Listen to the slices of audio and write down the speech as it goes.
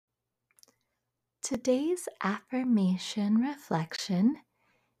Today's affirmation reflection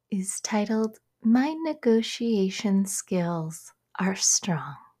is titled, My Negotiation Skills Are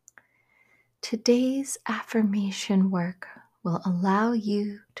Strong. Today's affirmation work will allow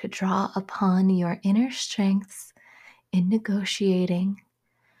you to draw upon your inner strengths in negotiating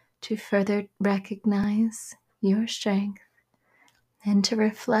to further recognize your strength and to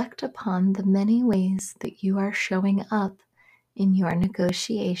reflect upon the many ways that you are showing up in your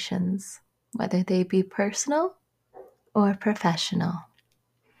negotiations, whether they be personal or professional.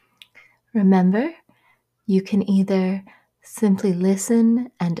 Remember, you can either simply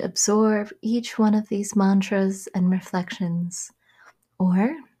listen and absorb each one of these mantras and reflections,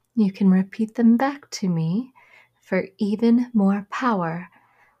 or you can repeat them back to me for even more power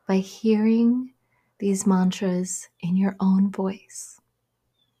by hearing these mantras in your own voice.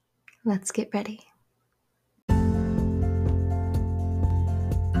 Let's get ready.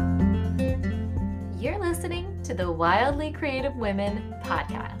 You're listening to the Wildly Creative Women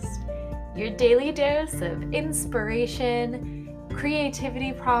podcast, your daily dose of inspiration,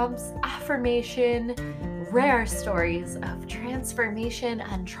 creativity prompts, affirmation, rare stories of transformation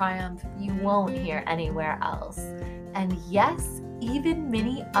and triumph you won't hear anywhere else. And yes, even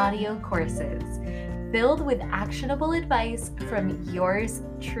mini audio courses filled with actionable advice from yours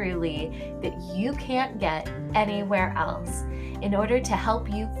truly that you can't get anywhere else in order to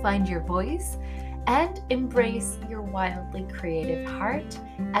help you find your voice and embrace your wildly creative heart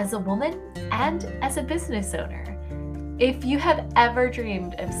as a woman and as a business owner. If you have ever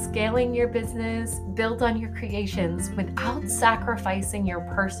dreamed of scaling your business, build on your creations without sacrificing your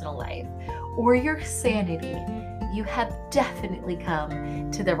personal life or your sanity, you have definitely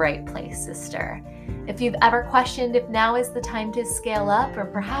come to the right place, sister. If you've ever questioned if now is the time to scale up or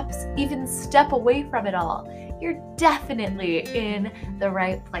perhaps even step away from it all, you're definitely in the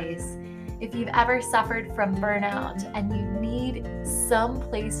right place. If you've ever suffered from burnout and you need some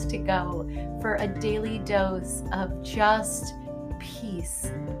place to go for a daily dose of just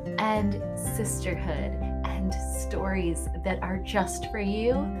peace and sisterhood and stories that are just for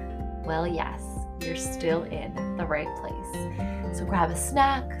you, well, yes, you're still in the right place. So grab a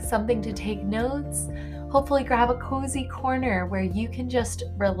snack, something to take notes, hopefully grab a cozy corner where you can just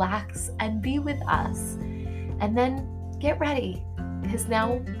relax and be with us. And then get ready, because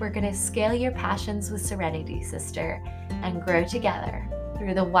now we're going to scale your passions with serenity, sister, and grow together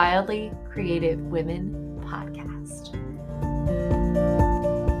through the Wildly Creative Women podcast.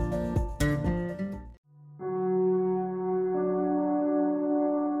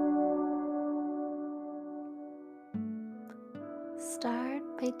 Start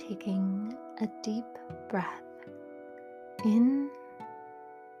by taking a deep breath in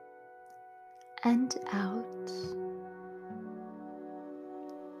and out.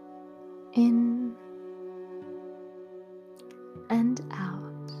 In and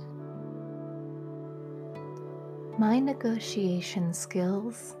out. My negotiation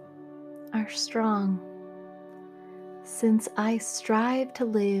skills are strong. Since I strive to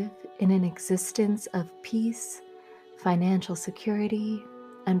live in an existence of peace, financial security,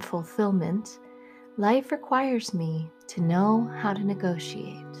 and fulfillment, life requires me to know how to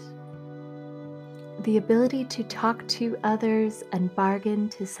negotiate. The ability to talk to others and bargain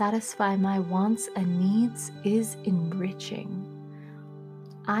to satisfy my wants and needs is enriching.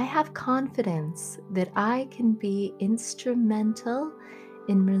 I have confidence that I can be instrumental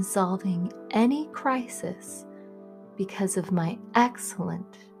in resolving any crisis because of my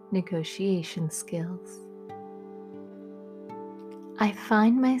excellent negotiation skills. I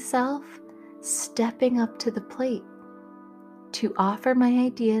find myself stepping up to the plate to offer my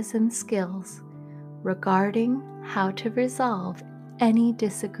ideas and skills regarding how to resolve any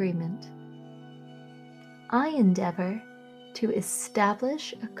disagreement. I endeavor to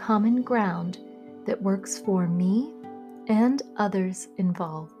establish a common ground that works for me and others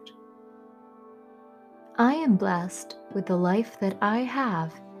involved. I am blessed with the life that I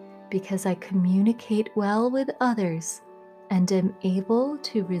have because I communicate well with others and am able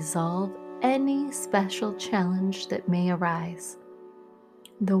to resolve any special challenge that may arise.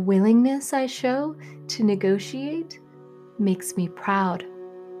 The willingness I show to negotiate makes me proud.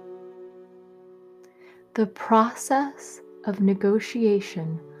 The process of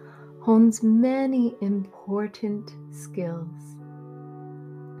negotiation hones many important skills,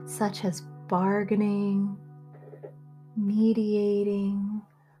 such as bargaining, mediating,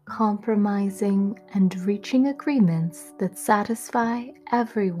 compromising, and reaching agreements that satisfy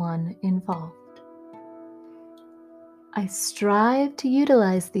everyone involved. I strive to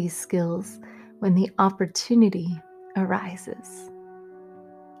utilize these skills when the opportunity arises.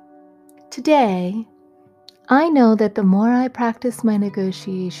 Today, I know that the more I practice my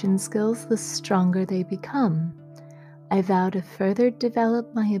negotiation skills, the stronger they become. I vow to further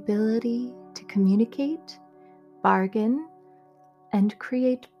develop my ability to communicate, bargain, and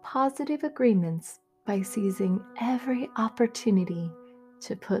create positive agreements by seizing every opportunity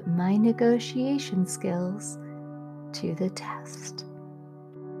to put my negotiation skills to the test.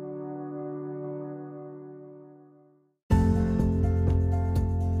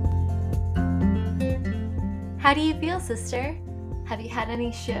 How do you feel, sister? Have you had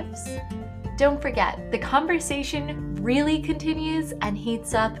any shifts? Don't forget, the conversation really continues and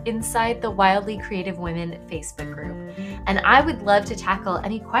heats up inside the Wildly Creative Women Facebook group. And I would love to tackle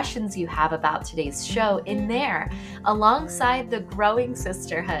any questions you have about today's show in there, alongside the growing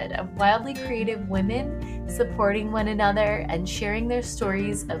sisterhood of wildly creative women supporting one another and sharing their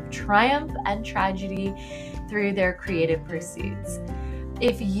stories of triumph and tragedy through their creative pursuits.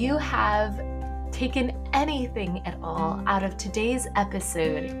 If you have taken anything at all out of today's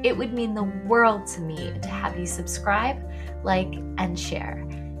episode, it would mean the world to me to have you subscribe, like, and share.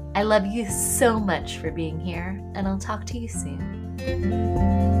 I love you so much for being here, and I'll talk to you soon.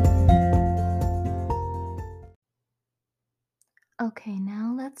 Okay,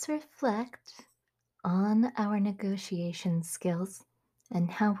 now let's reflect on our negotiation skills and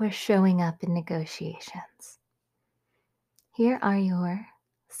how we're showing up in negotiations. Here are your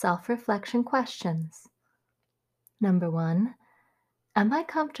self-reflection questions. Number 1, am I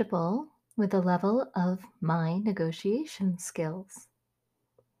comfortable with the level of my negotiation skills?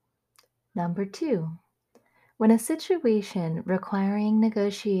 Number 2, when a situation requiring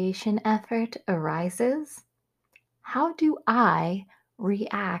negotiation effort arises, how do I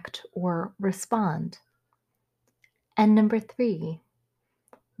react or respond? And number 3,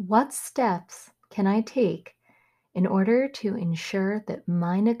 what steps can I take in order to ensure that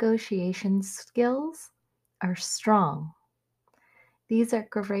my negotiation skills are strong? These are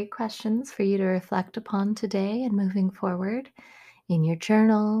great questions for you to reflect upon today and moving forward in your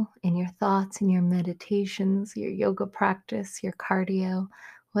journal, in your thoughts, in your meditations, your yoga practice, your cardio,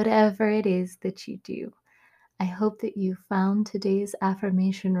 whatever it is that you do. I hope that you found today's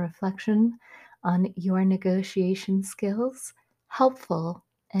affirmation reflection on your negotiation skills helpful.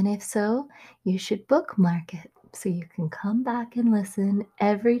 And if so, you should bookmark it so you can come back and listen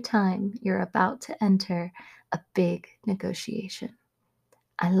every time you're about to enter a big negotiation.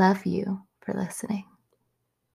 I love you for listening.